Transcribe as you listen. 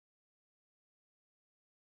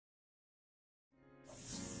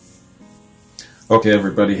Okay,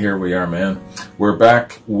 everybody, here we are, man. We're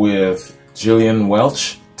back with Gillian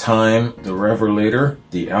Welch, Time, the Revelator,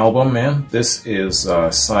 the album, man. This is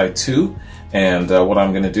side 2, and what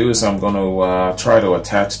I'm going to do is I'm going to try to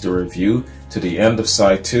attach the review to the end of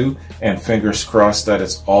side 2, and fingers crossed that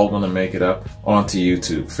it's all going to make it up onto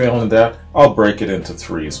YouTube. Failing that, I'll break it into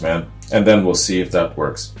 3s, man, and then we'll see if that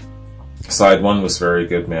works. Side 1 was very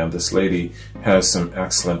good, man. This lady has some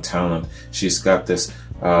excellent talent. She's got this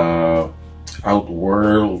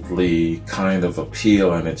outworldly kind of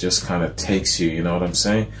appeal, and it just kind of takes you, you know what I'm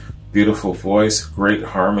saying? Beautiful voice, great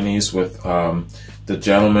harmonies with the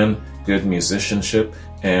gentleman, good musicianship,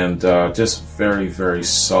 and just very, very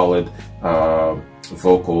solid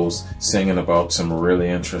vocals, singing about some really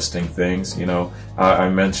interesting things. You know, I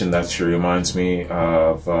mentioned that she reminds me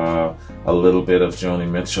of a little bit of Joni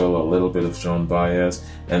Mitchell, a little bit of Joan Baez,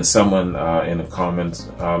 and someone in a comment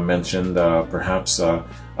mentioned perhaps a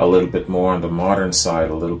little bit more on the modern side,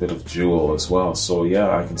 a little bit of Jewel as well. So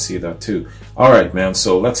yeah, I can see that too. All right, man,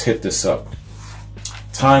 so let's hit this up.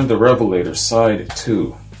 Time, the Revelator, side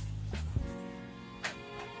 2.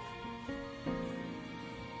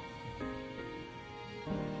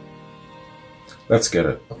 Let's get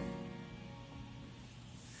it.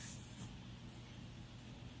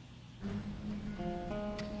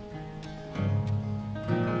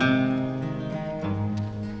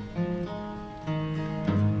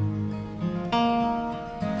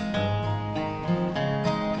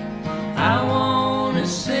 I wanna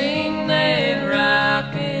sing that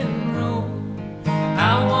rock and roll.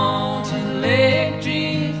 I want to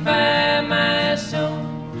electrify my soul.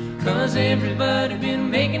 'Cause everybody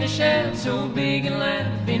been making a shout so big and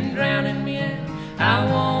loud, been drowning me out. I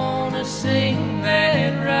wanna sing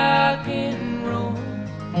that rock and roll.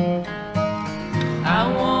 I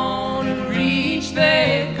wanna reach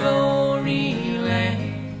that glory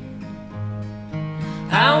land.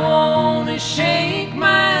 I wanna shake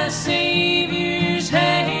my Savior's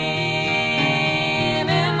hand,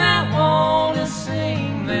 and I wanna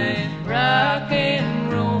sing that rock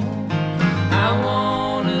and roll. I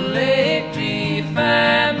wanna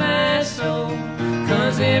electrify my soul.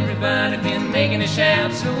 'Cause everybody been making a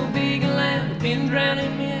shout so big and loud, been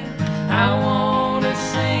drowning me out. I wanna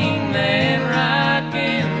sing that rock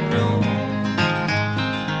and roll.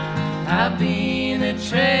 I've been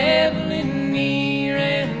a-traveling near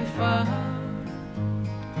and far,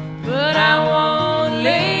 but I won't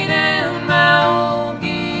lay down my old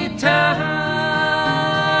guitar,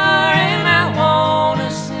 and I wanna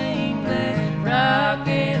sing that rock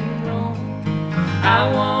and roll. I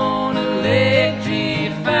wanna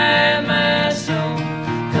electrify my soul.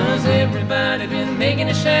 'Cause everybody been making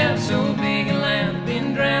a shout so big and loud,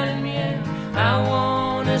 been drowning me out. I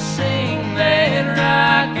wanna sing that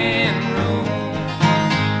rock and roll.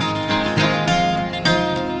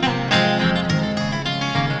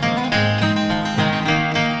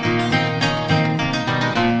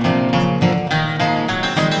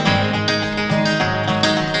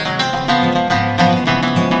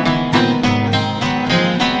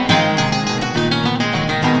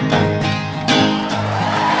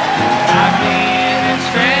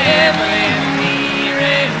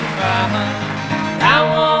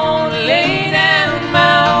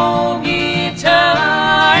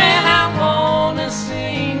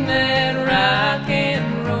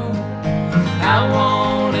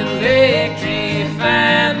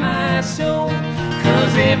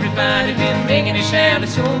 Everybody been making a shout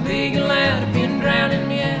so big and loud, been drowning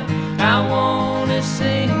me out. I wanna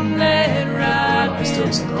sing that rock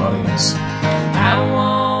and roll. I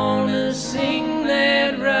wanna sing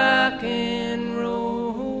that rock and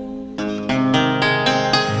roll.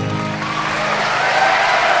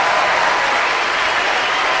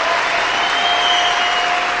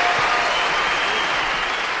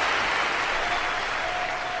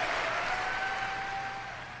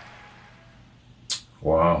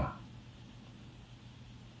 Wow.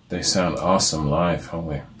 They sound awesome live,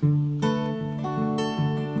 holy.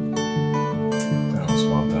 That was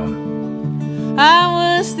well done. I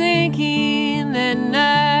was thinking that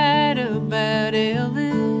night about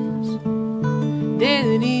Elvis.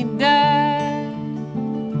 Did he die?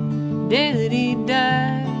 Did he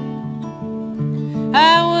die?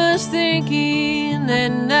 I was thinking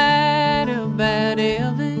that night about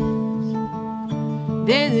Elvis.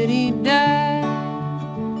 Did he die?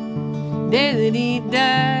 Did he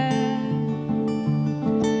die?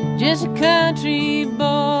 Just a country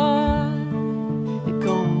boy that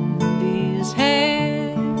combed his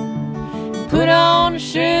hair, put on a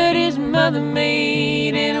shirt his mother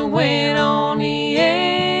made, and went on the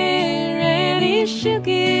air, and he shook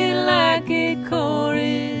it like a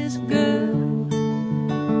chorus girl.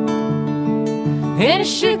 and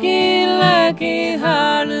shook it like a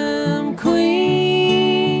Harlem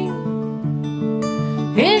queen,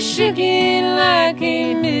 and shook it like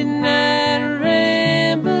a midnight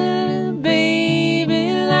ramble,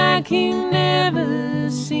 baby, like you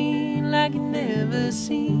never seen, like you never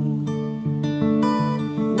seen,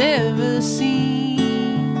 never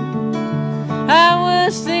seen. I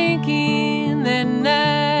was thinking that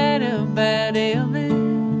night about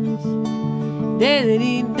Elvis, day that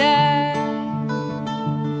he died,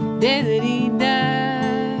 day that he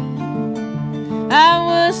died. I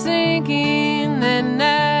was thinking that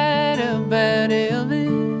night about Elvis,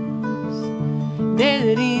 day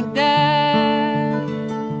that he died,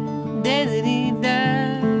 day that he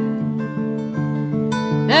died.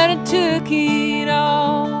 Now they took it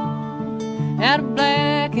all out of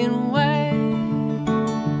black and white,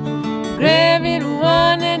 grabbed it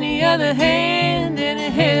one and the other hand, and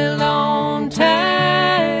it held on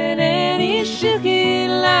tight, and he shook it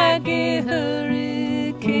like a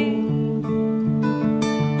hurricane,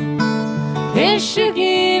 and shook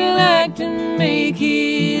it like to make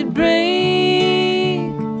it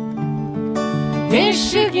break, and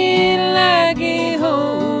shook it like a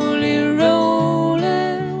holy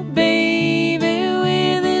roller, baby,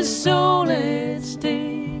 with his soul at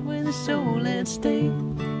stake, with his soul at stake,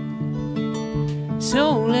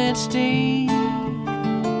 soul at stake.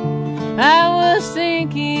 I was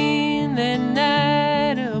thinking that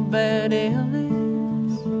night about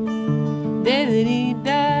Elvis, day that he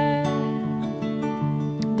died,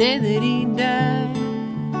 day that he died.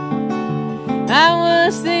 I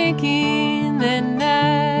was thinking that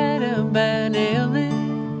night about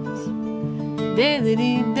Elvis, day that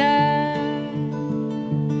he died,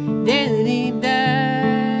 day that he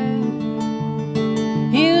died.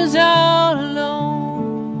 He was all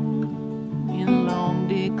alone in a long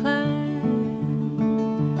decline,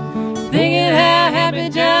 thinking how happy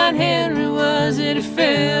John Henry was that he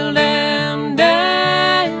fell down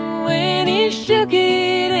dying, when he shook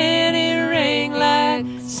it and it rang like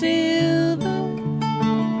silver,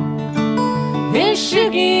 he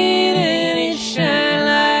shook it and it shined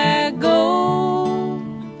like gold,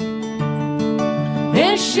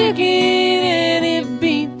 he shook it and it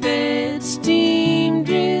beat that steam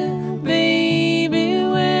drill, baby,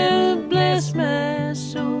 well, bless my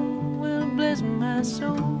soul, well, bless my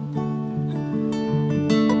soul.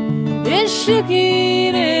 It shook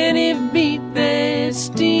it and it beat that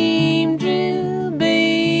steam drill,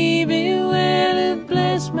 baby, well, it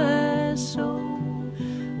bless my soul.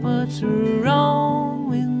 What's wrong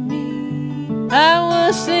with me? I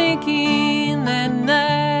was thinking that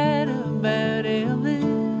night about Elvis,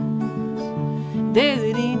 day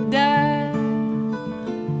that he died,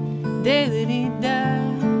 day that he died.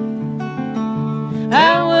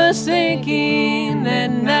 I was thinking that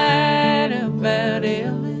night about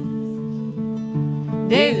Elvis,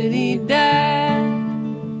 day that he died,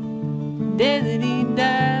 day that he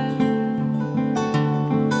died.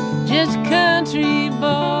 Just a country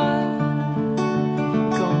boy,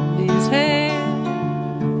 combed his hair,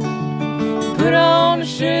 put on a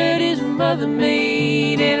shirt his mother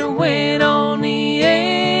made, and went on the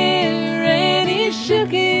air, and he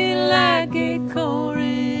shook it like a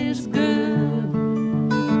chorus girl,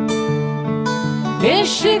 he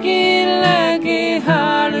shook it like a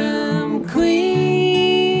Harlem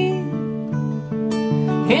queen,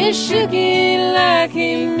 he shook it like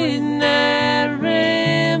a midnight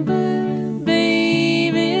ramble,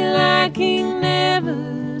 baby, like he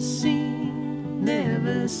never seen,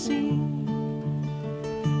 never seen,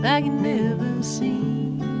 like he never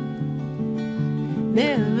seen,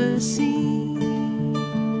 never seen.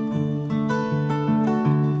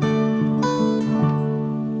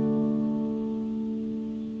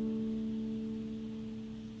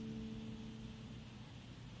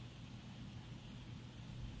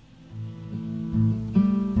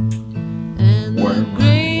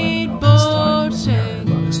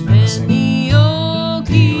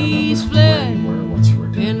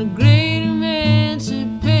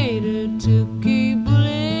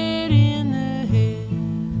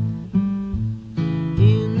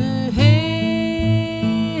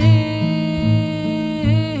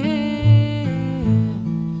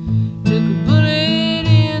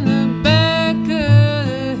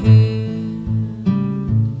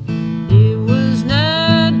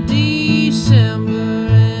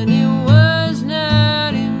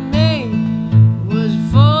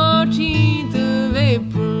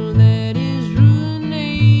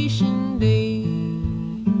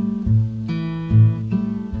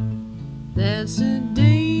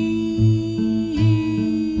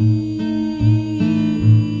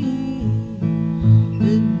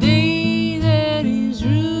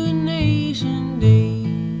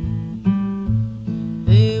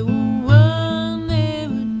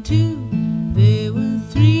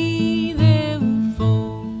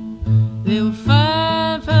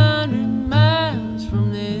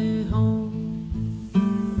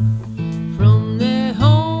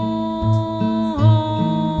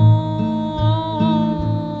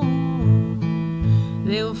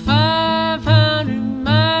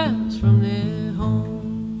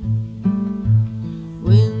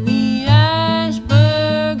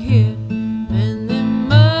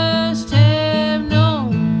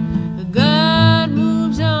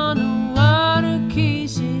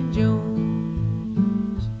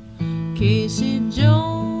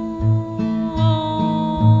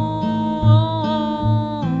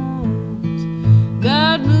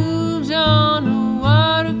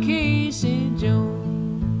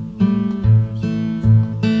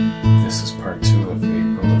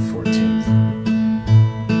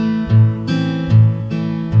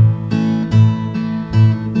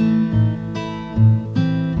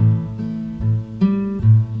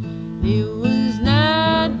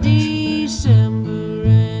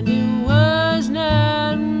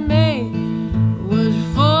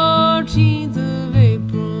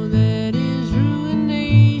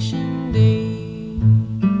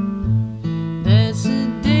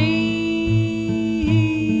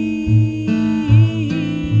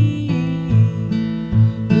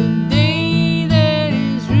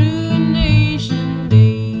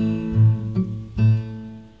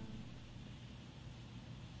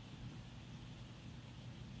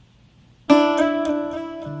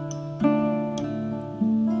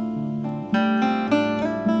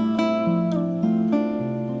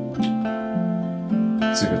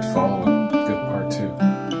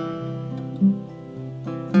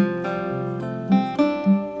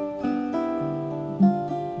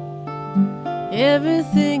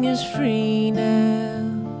 Everything is free now,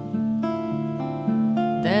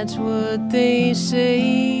 that's what they say.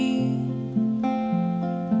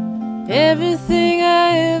 Everything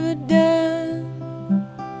I ever done,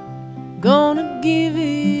 gonna give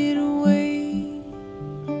it away.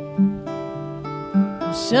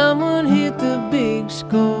 Someone hit the big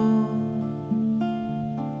score,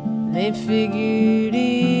 they figured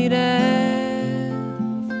it out,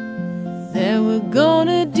 that we're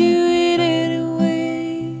gonna do it anyway,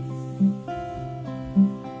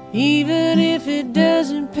 even if it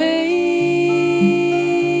doesn't pay.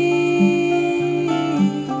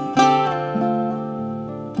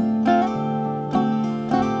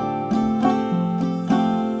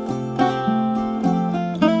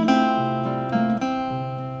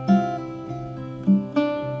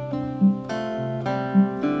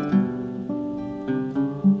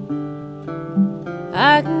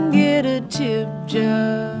 I can get a tip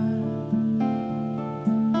jar,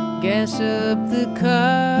 gas up the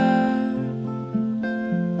car,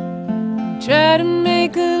 try to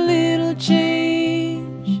make a little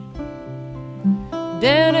change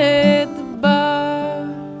down at the bar.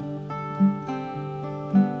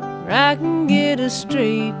 Or I can get a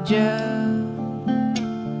straight job,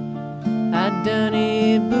 I've done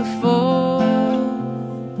it before.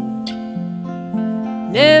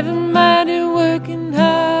 Never minded working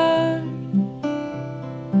hard,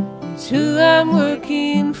 it's who I'm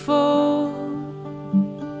working for.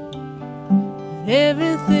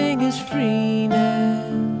 Everything is free now,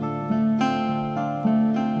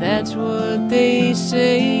 that's what they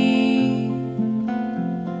say.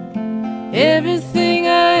 Everything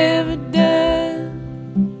I ever done,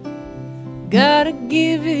 gotta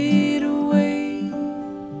give it away.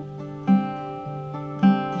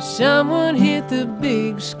 Someone hit the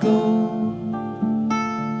big score,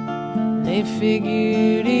 they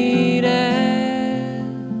figured it out,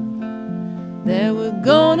 that we're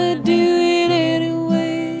gonna do it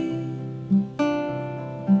anyway,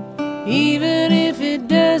 even if it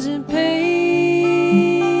doesn't pay.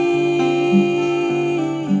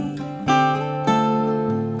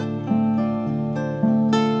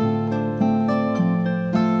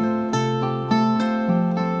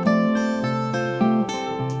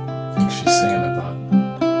 She's singing about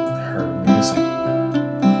her music.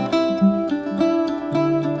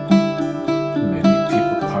 Maybe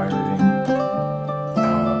people pirating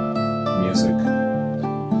music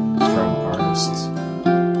from artists.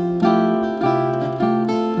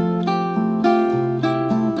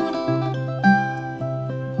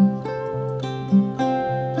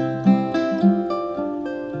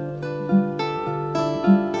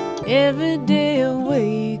 Every day I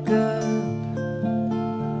wake up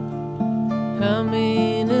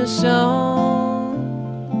humming a song,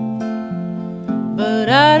 but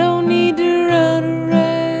I don't need to run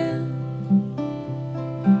around,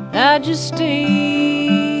 I just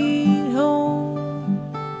stay home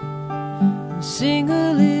and sing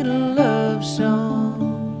a little love song,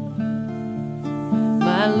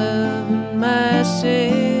 my love and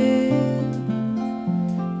myself.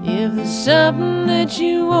 If there's something that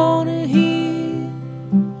you wanna hear,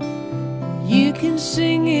 you can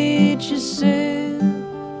sing it yourself,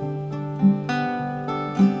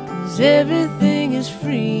 'cause everything is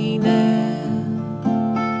free now,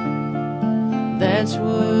 that's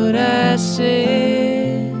what I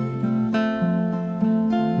said.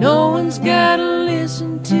 No one's gotta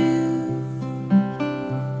listen to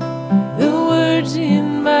the words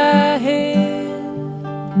in my head.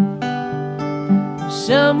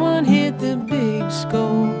 Someone hit the big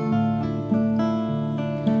score,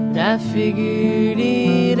 I figured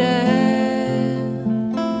it out,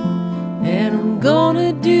 and I'm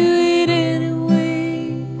gonna do it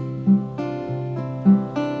anyway,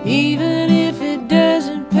 even if it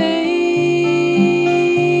doesn't pay.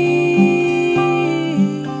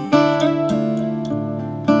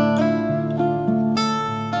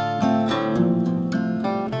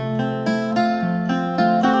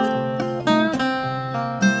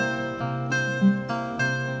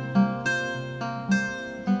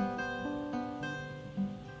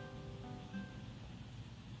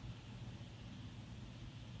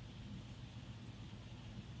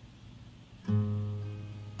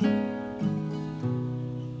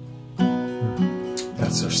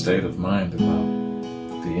 That's her state of mind about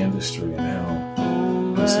the industry and how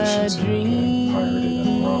musicians are getting pirated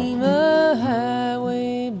and robbed. A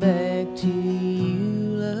highway back to you,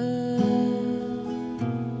 love.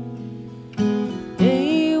 A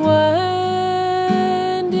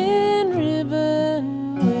winding ribbon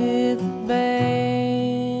with a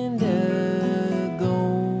band of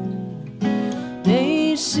gold.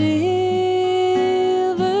 They sit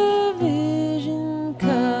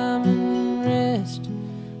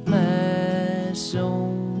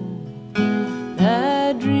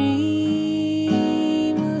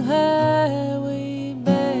dream a highway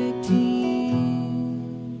back to you.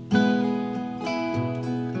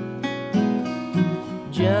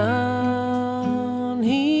 John,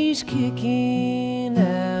 he's kicking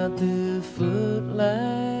out the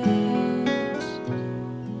footlights.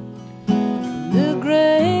 The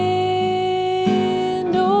grand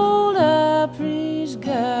old Opry's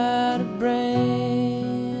got a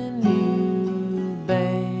brand new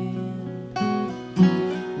band.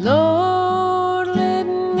 Lord, let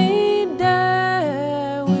me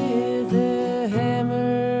die with a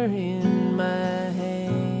hammer in my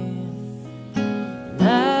hand. And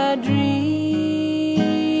I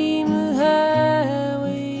dream a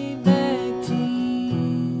highway back to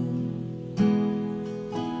you.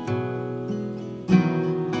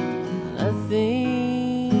 I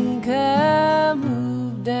think I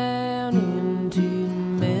moved down into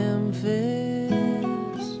Memphis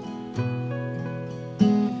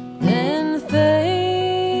and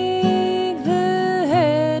thank the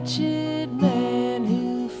hatchet man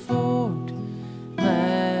who forked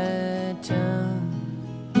my tongue.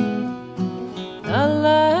 I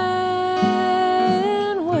lie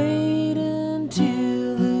and wait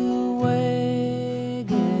until the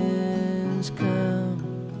wagons come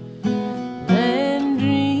and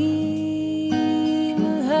dream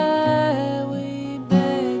a highway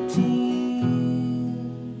back to you.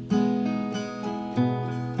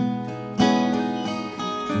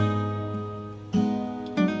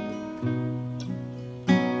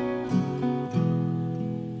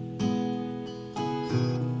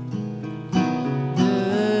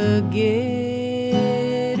 The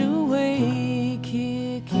getaway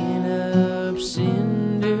kicking up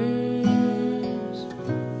cinders,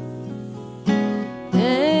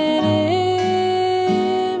 an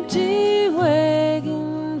empty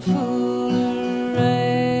wagon full of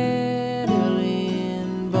rattling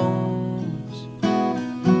bones,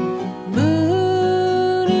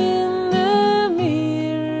 moon in the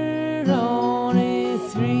mirror on a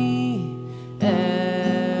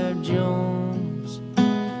 3-hour Jones.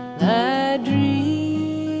 I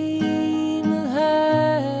dream a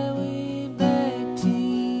highway back to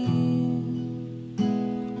you.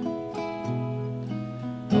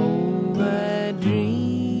 Oh, I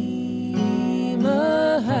dream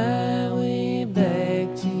a highway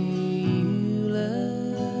back to you,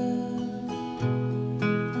 love.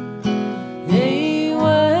 A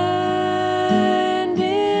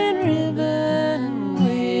winding ribbon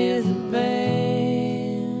with a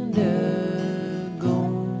band of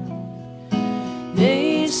gold.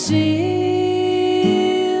 A silver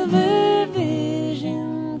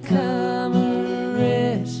vision come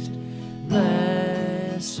arrest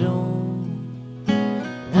my soul.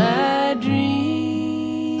 I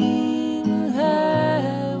dream a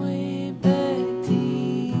highway back to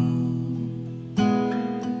you.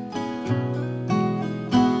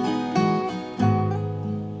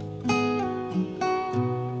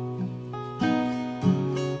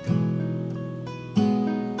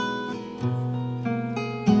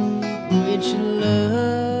 Which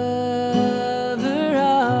lover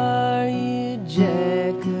are you,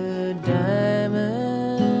 Jack of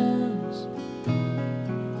Diamonds?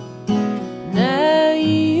 Now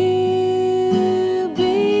you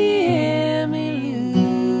be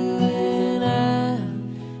Emmylou and I'll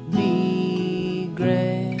be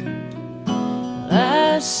Grant.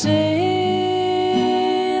 I sent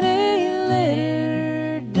a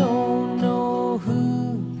letter, don't know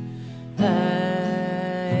who I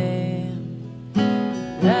am.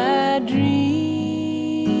 I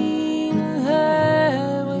dream a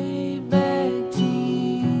highway back to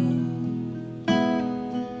you.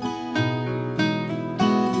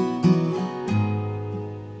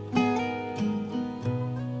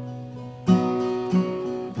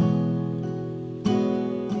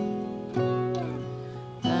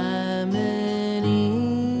 I'm an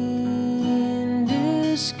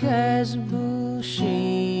indisguisable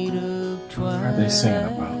shade of twilight. Are they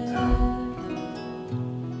saying about that?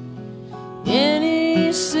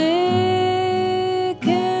 Any second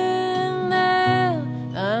now,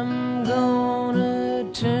 I'm gonna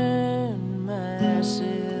turn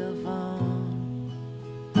myself on.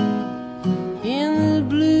 In the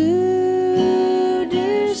blue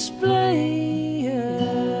display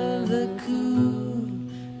of the cool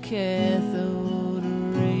cathode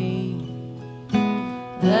ray,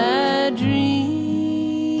 I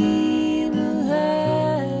dream a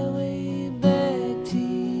highway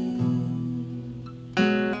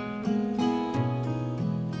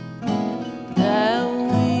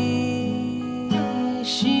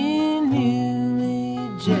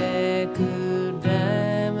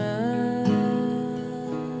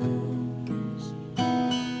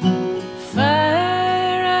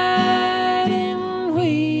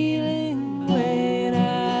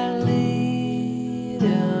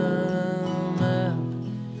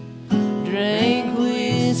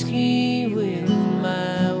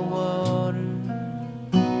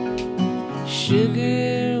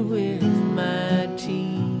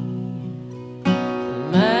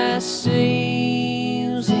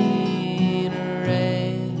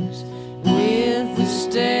the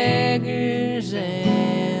staggers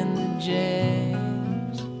and the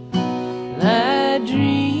jazz. I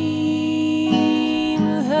dream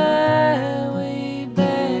a highway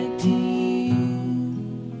back to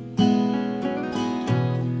you.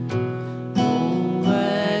 Oh,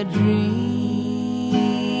 I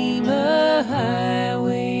dream a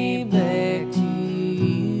highway back to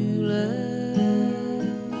you,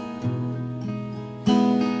 love.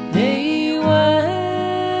 Hey,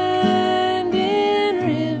 winding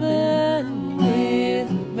ribbon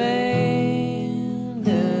with a band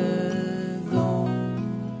of gold.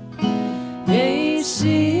 Hey,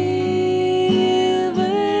 silver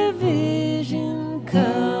vision,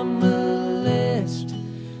 come molest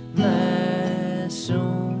my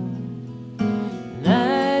soul. And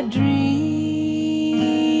I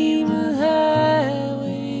dream a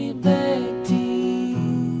highway back to you.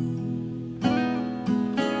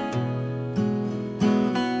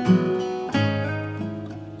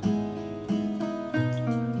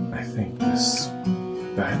 I think this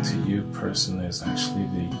back to you person is actually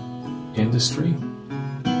the industry.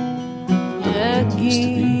 The way it used to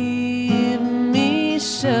be. Give me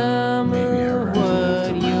some Maybe I of heard what it at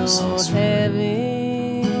the you're Renaissance fair.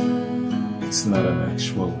 having. It's not an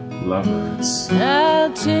actual lover, it's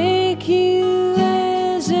I'll take you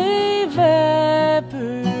as a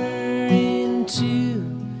viper into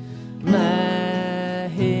my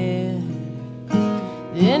head,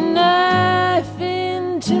 then knife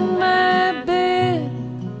into my bed,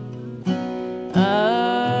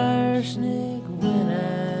 arsenic when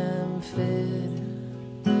I'm fed.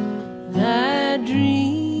 And I dream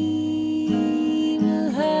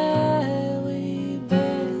a highway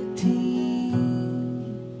back to you.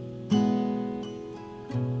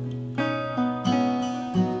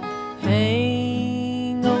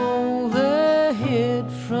 Hang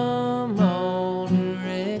overhead from all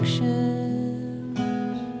directions,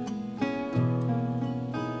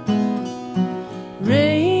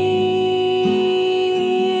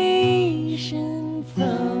 radiation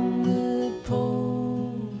from the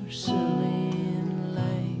porcelain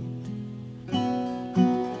light,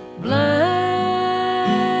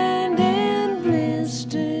 blind and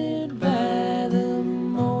blistered by the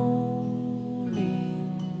morning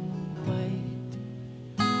white.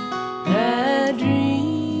 I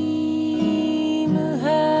dream a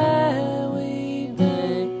highway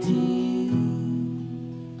back to you.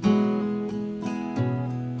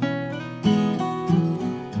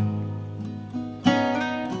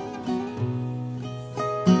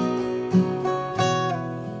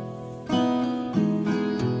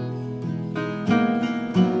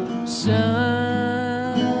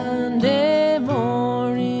 Sunday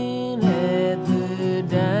morning at the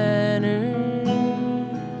diner,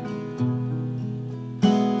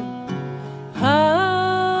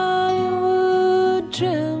 Hollywood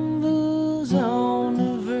trembles on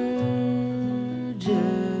the verge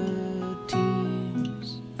of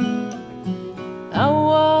tears. I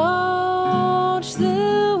watch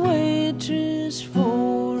the waitress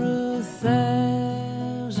for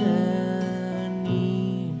 1,000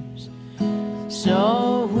 years.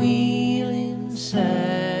 Saw a wheel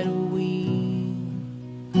inside a wheel,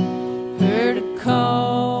 heard a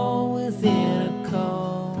call within a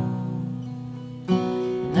call,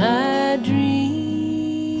 and I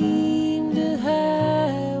dreamed a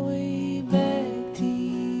highway back to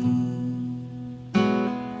you.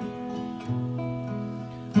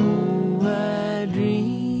 Oh, I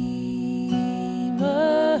dream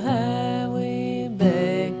a highway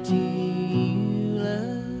back to you,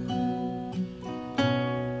 love.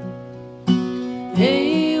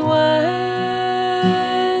 Hey, winding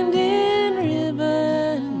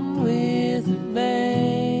ribbon with a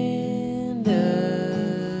band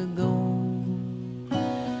of gold.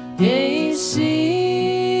 Hey, silver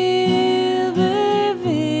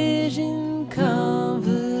vision,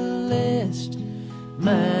 convalesced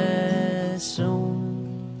my soul.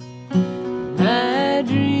 I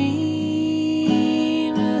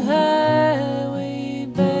dream a highway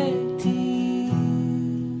back to you.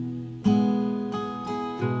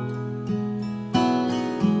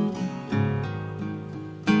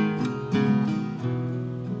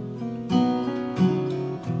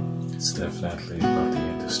 it's definitely about the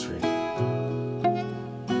industry.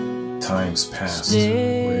 Times past,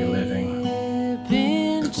 reliving Step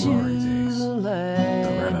into glory days, the light, the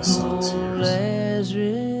Renaissance oh, years.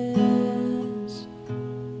 Lazarus.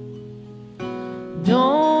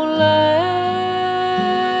 Don't lie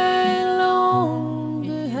alone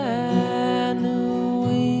behind the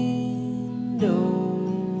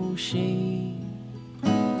window shade.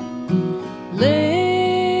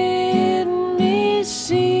 Let me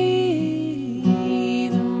see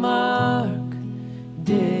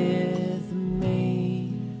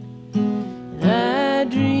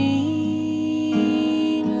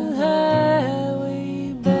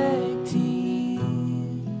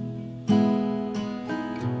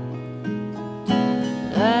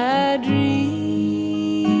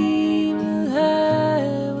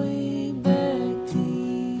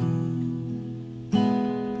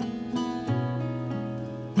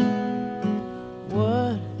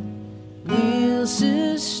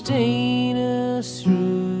sustain us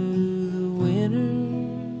through the winter.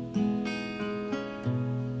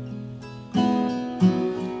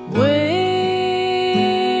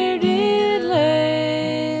 Where did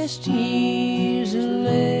last year's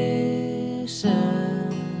lessons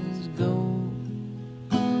go?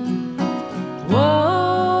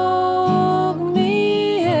 Walk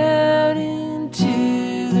me out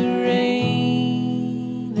into the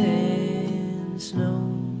rain and snow.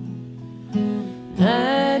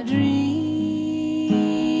 I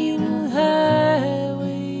dream a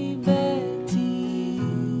highway back to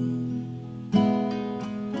you.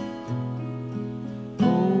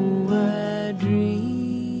 Oh, I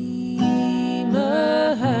dream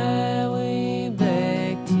a highway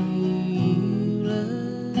back to you,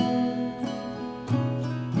 love.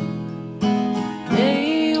 A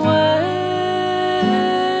winding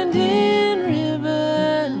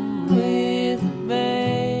ribbon with a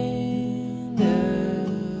band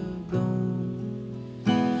of gold,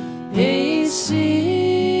 a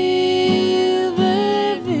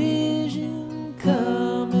silver vision,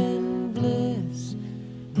 come and bless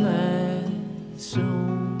my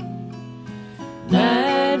soul.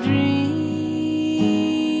 I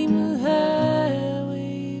dream a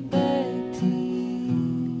highway back to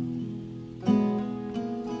you.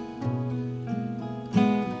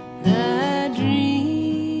 I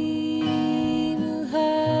dream a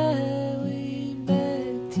highway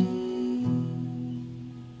back to you.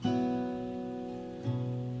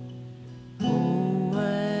 Oh,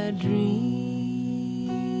 I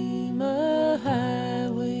dream a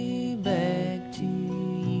highway back to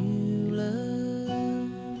you, love.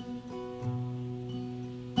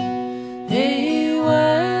 A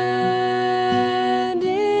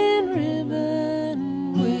winding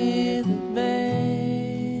ribbon with a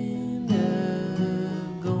band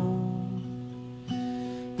of gold,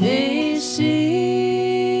 a silver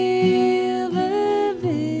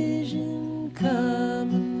vision,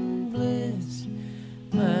 come and bless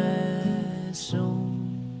my soul.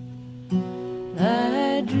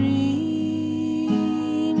 I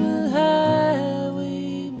dream a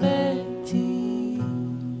highway back to you.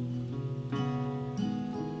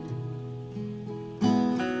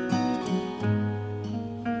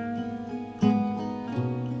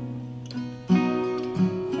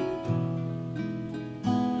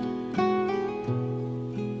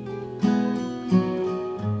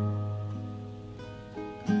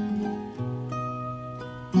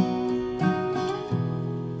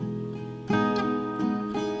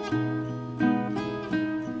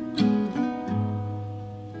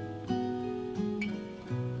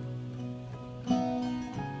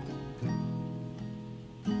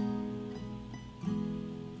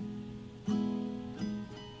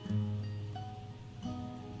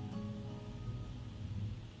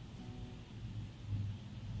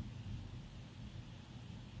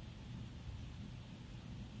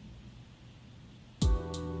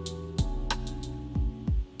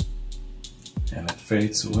 And it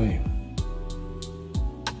fades away.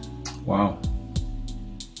 Wow.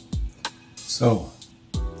 So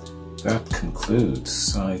that concludes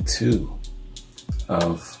side 2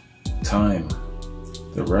 of Time,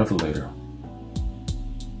 the Revelator.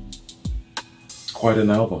 Quite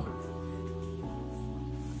an album.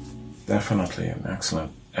 Definitely an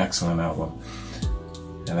excellent, excellent album.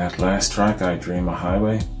 And that last track, I Dream a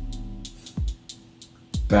Highway,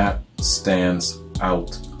 that stands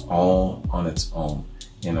out all on its own.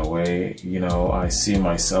 In a way, you know, I see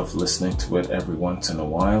myself listening to it every once in a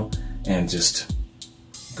while and just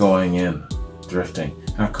going in, drifting.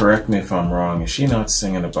 Now correct me if I'm wrong, is she not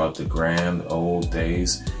singing about the grand old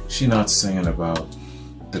days? Is she not singing about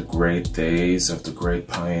the great days of the great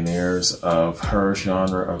pioneers of her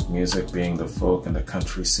genre of music being the folk and the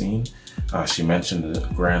country scene? She mentioned the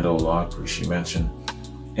Grand Ole Opry, she mentioned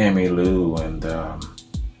Emmylou, and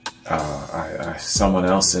someone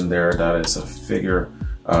else in there that is a figure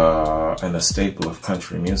and a staple of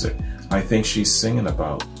country music. I think she's singing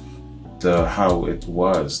about how it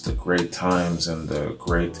was, the great times and the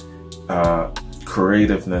great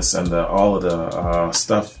creativeness and all of the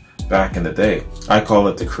stuff back in the day. I call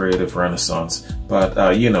it the creative renaissance,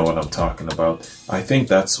 but you know what I'm talking about. I think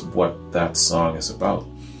that's what that song is about.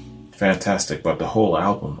 Fantastic. But the whole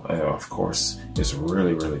album, of course, is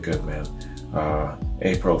really, really good, man.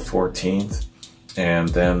 April 14th, and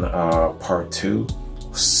then part 2,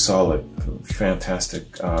 solid,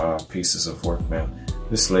 fantastic pieces of work, man.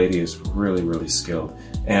 This lady is really, really skilled.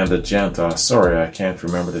 And the gent, sorry, I can't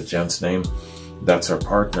remember the gent's name. That's her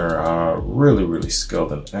partner. Really, really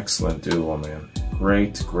skilled. An excellent duo, man.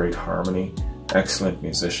 Great, great harmony. Excellent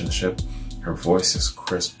musicianship. Her voice is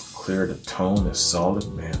crisp, clear, the tone is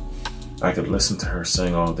solid, man. I could listen to her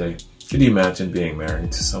sing all day. Could you imagine being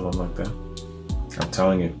married to someone like that? I'm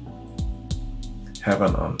telling you,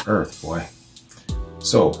 heaven on earth, boy.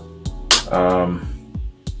 So,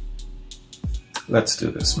 let's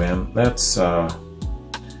do this, man. Let's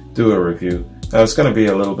do a review. Now, it's going to be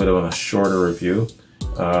a little bit of a shorter review,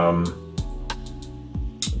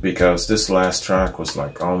 because this last track was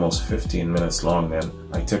like almost 15 minutes long, man.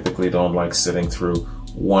 I typically don't like sitting through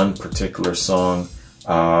one particular song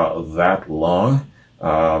that long,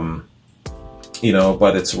 you know,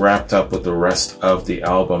 but it's wrapped up with the rest of the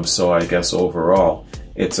album, so I guess overall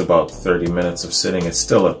it's about 30 minutes of sitting. It's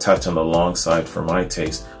still a touch on the long side for my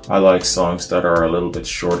taste. I like songs that are a little bit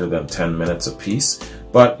shorter than 10 minutes a piece,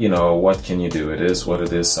 but you know, what can you do? It is what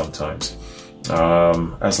it is sometimes.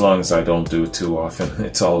 As long as I don't do it too often,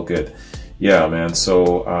 it's all good. Yeah, man.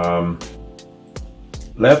 So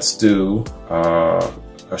let's do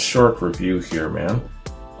a short review here, man,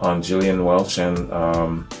 on Gillian Welch and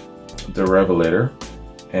the Revelator,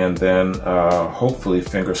 and then hopefully,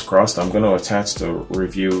 fingers crossed, I'm going to attach the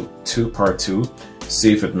review to part 2,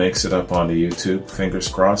 see if it makes it up on the YouTube, fingers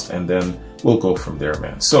crossed, and then we'll go from there,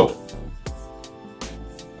 man. So,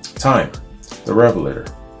 Time, the Revelator,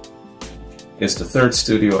 is the 3rd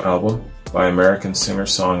studio album by American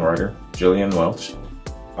singer-songwriter Gillian Welch.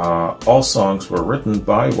 All songs were written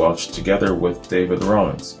by Welch together with David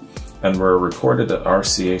Rawlings and were recorded at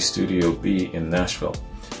RCA Studio B in Nashville,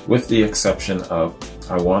 with the exception of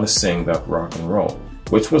I Want to Sing That Rock and Roll,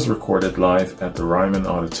 which was recorded live at the Ryman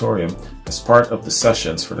Auditorium as part of the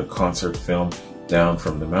sessions for the concert film Down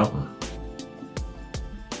from the Mountain.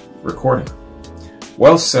 Recording.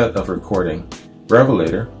 Welch said of recording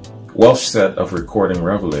Revelator,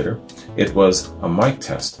 it was a mic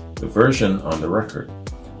test, the version on the record.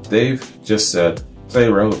 Dave just said, play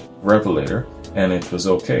Revelator, and it was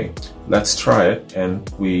okay. Let's try it, and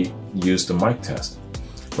we used the mic test.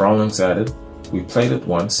 Rawlings added, we played it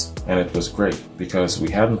once, and it was great, because we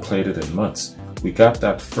hadn't played it in months. We got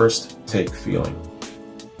that first take feeling.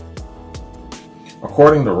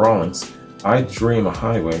 According to Rawlings, I Dream a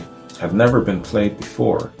Highway had never been played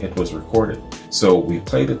before it was recorded, so we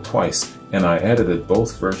played it twice, and I edited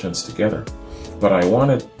both versions together. But I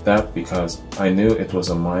wanted that because I knew it was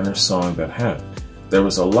a minor song that had. There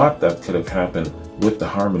was a lot that could have happened with the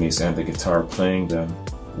harmonies and the guitar playing them.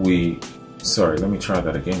 Sorry, let me try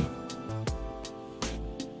that again.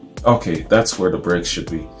 Okay, that's where the break should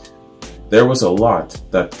be. There was a lot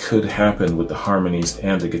that could happen with the harmonies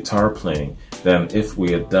and the guitar playing than if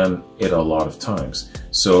we had done it a lot of times.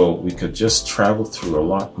 So we could just travel through a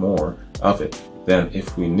lot more of it than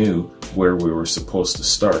if we knew where we were supposed to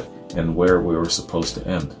start and where we were supposed to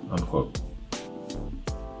end, unquote.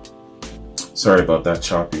 Sorry about that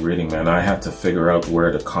choppy reading, man. I had to figure out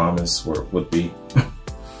where the commas would be.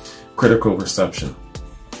 Critical reception.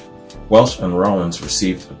 Welch and Rawlings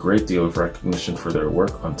received a great deal of recognition for their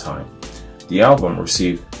work on Time. The album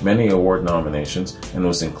received many award nominations and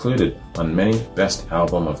was included on many Best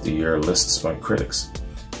Album of the Year lists by critics.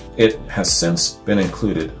 It has since been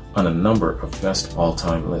included on a number of Best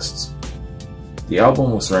All-Time lists. The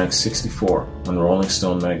album was ranked 64 on Rolling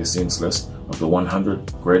Stone magazine's list of the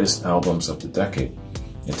 100 greatest albums of the decade.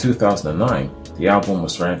 In 2009, the album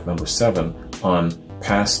was ranked number 7 on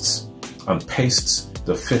Past's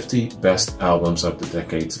the 50 Best Albums of the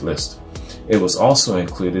Decade's list. It was also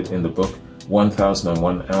included in the book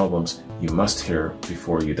 1001 Albums You Must Hear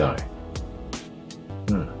Before You Die.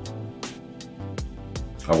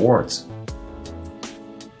 Awards.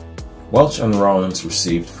 Welch and Rawlings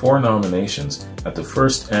received 4 nominations at the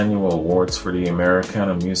first annual awards for the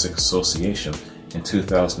Americana Music Association in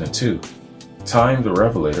 2002. Time, the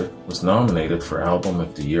Revelator was nominated for Album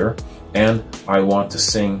of the Year, and I Want to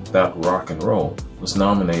Sing That Rock and Roll was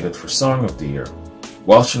nominated for Song of the Year.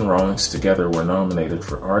 Welch and Rawlings together were nominated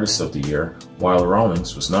for Artist of the Year, while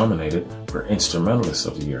Rawlings was nominated for Instrumentalist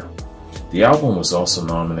of the Year. The album was also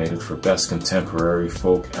nominated for Best Contemporary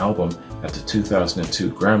Folk Album at the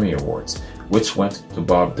 2002 Grammy Awards, which went to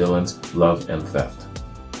Bob Dylan's Love and Theft.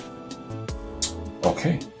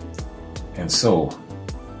 Okay, and so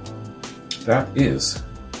that is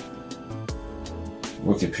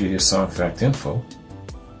Wikipedia Song Fact Info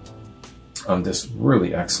on this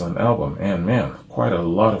really excellent album. And man, quite a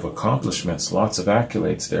lot of accomplishments, lots of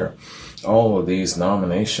accolades there. All of these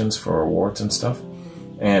nominations for awards and stuff,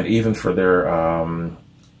 and even for their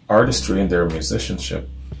artistry and their musicianship.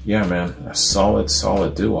 Yeah, man, a solid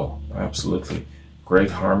duo. Absolutely. Great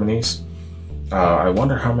harmonies. I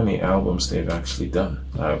wonder how many albums they've actually done.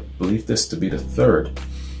 I believe this to be the 3rd.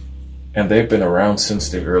 And they've been around since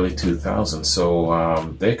the early 2000s,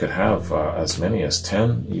 so they could have as many as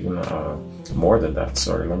 10, even more than that.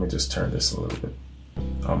 Sorry, let me just turn this a little bit.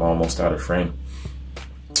 I'm almost out of frame.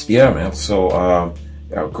 Yeah, man. So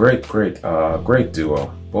yeah, great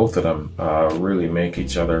duo. Both of them really make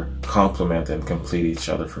each other complement and complete each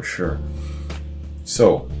other for sure.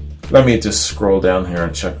 So let me just scroll down here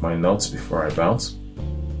and check my notes before I bounce.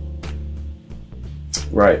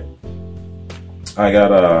 Right. I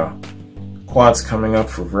got quads coming up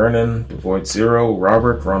for Vernon, Devoid Zero,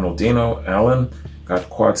 Robert, Ronaldino, Alan. Got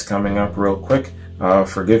quads coming up real quick.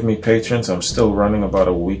 Forgive me, patrons, I'm still running about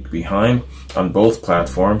a week behind on both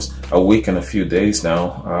platforms. A week and a few days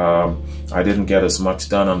now. I didn't get as much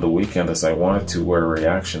done on the weekend as I wanted to where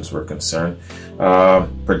reactions were concerned.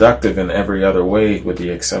 Productive in every other way with the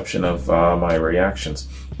exception of my reactions.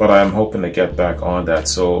 But I'm hoping to get back on that.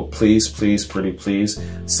 So please, please, pretty please,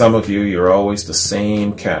 some of you, you're always the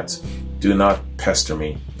same cats. Do not pester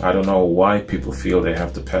me. I don't know why people feel they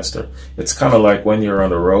have to pester. It's kind of like when you're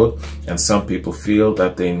on the road and some people feel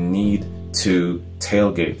that they need to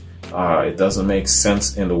tailgate. It doesn't make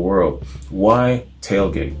sense in the world. Why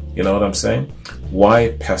tailgate? You know what I'm saying?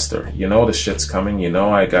 Why pester? You know the shit's coming. You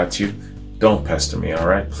know I got you. Don't pester me, all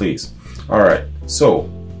right? Please. All right. So,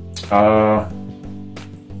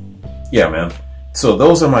 yeah, man. So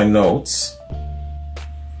those are my notes.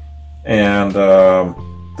 And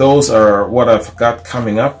those are what I've got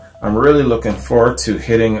coming up. I'm really looking forward to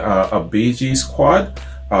hitting a Bee Gees quad.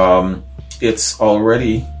 It's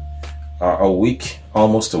already a week,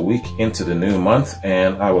 almost a week into the new month,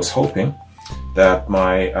 and I was hoping that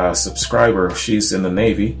my subscriber, she's in the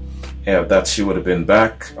Navy, that she would have been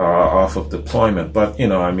back off of deployment. But, you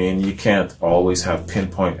know, I mean, you can't always have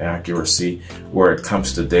pinpoint accuracy where it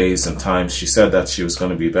comes to days and times. She said that she was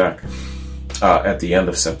going to be back at the end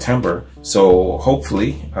of September. So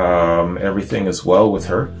hopefully everything is well with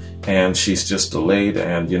her and she's just delayed,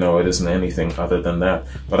 and, you know, it isn't anything other than that.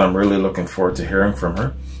 But I'm really looking forward to hearing from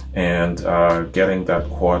her and getting that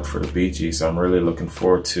quad for the Bee Gees. I'm really looking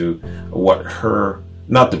forward to what her,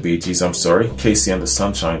 not the Bee Gees, I'm sorry, Casey and the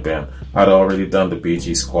Sunshine Band. I'd already done the Bee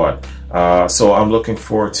Gees quad. So I'm looking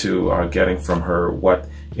forward to getting from her what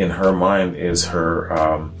in her mind is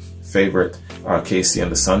her favorite Casey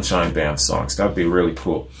and the Sunshine Band songs. That'd be really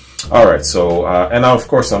cool. All right, so and now of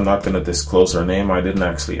course I'm not going to disclose her name. I didn't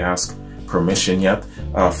actually ask permission yet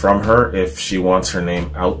from her if she wants her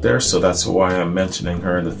name out there, so that's why I'm mentioning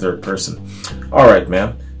her in the third person. All right,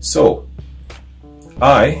 man. So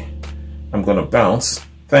I am going to bounce.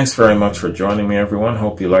 Thanks very much for joining me, everyone.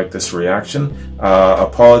 Hope you liked this reaction.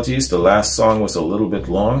 Apologies, the last song was a little bit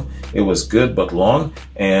long. It was good but long.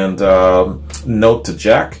 And note to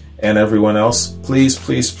Jack and everyone else, please,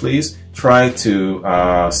 please, please try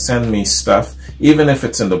to send me stuff, even if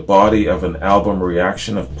it's in the body of an album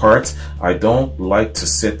reaction of parts. I don't like to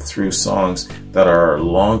sit through songs that are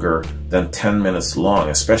longer than 10 minutes long,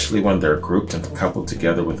 especially when they're grouped and coupled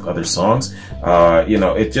together with other songs. You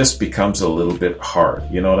know, it just becomes a little bit hard,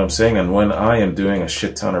 you know what I'm saying? And when I am doing a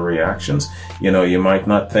shit ton of reactions, you know, you might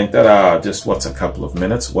not think that, just what's a couple of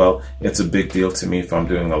minutes? Well, it's a big deal to me if I'm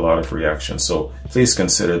doing a lot of reactions, so please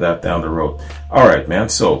consider that down the road. All right, man,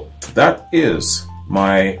 so that is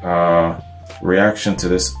my reaction to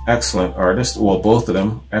this excellent artist. Well, both of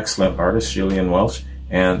them excellent artists, Gillian Welch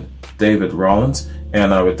and David Rollins.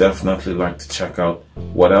 And I would definitely like to check out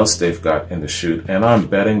what else they've got in the chute. And I'm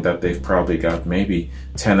betting that they've probably got maybe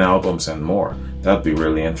 10 albums and more. That'd be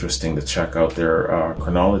really interesting to check out their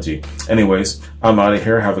chronology. Anyways, I'm out of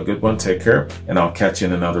here. Have a good one. Take care. And I'll catch you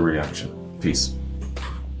in another reaction. Peace.